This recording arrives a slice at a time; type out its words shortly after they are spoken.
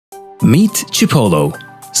Meet Chipolo,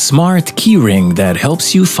 smart keyring that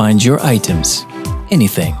helps you find your items.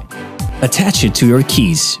 Anything. Attach it to your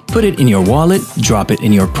keys, put it in your wallet, drop it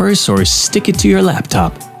in your purse, or stick it to your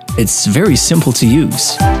laptop. It's very simple to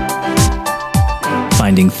use.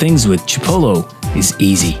 Finding things with Chipolo is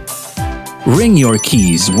easy. Ring your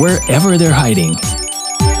keys wherever they're hiding.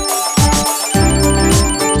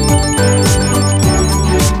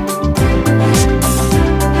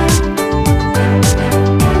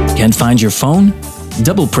 Can't find your phone?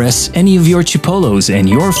 Double press any of your Chipolos and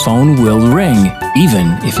your phone will ring, even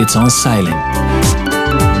if it's on silent.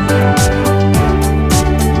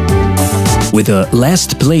 With a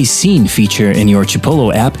Last Place Seen feature in your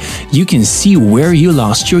Chipolo app, you can see where you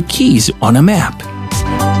lost your keys on a map.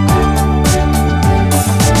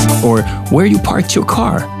 Or where you parked your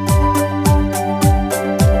car.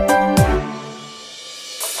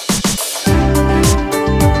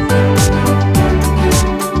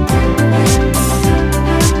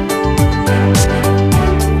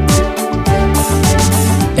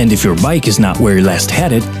 And if your bike is not where you last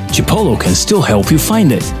had it, Chipolo can still help you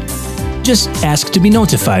find it. Just ask to be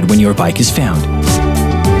notified when your bike is found.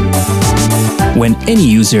 When any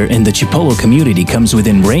user in the Chipolo community comes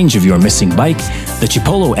within range of your missing bike, the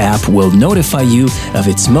Chipolo app will notify you of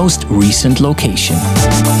its most recent location.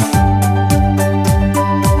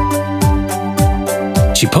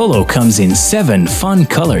 Chipolo comes in 7 fun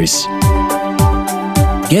colors.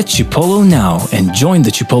 Get Chipolo now and join the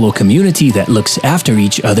Chipolo community that looks after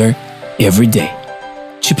each other every day.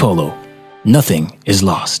 Chipolo, nothing is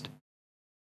lost.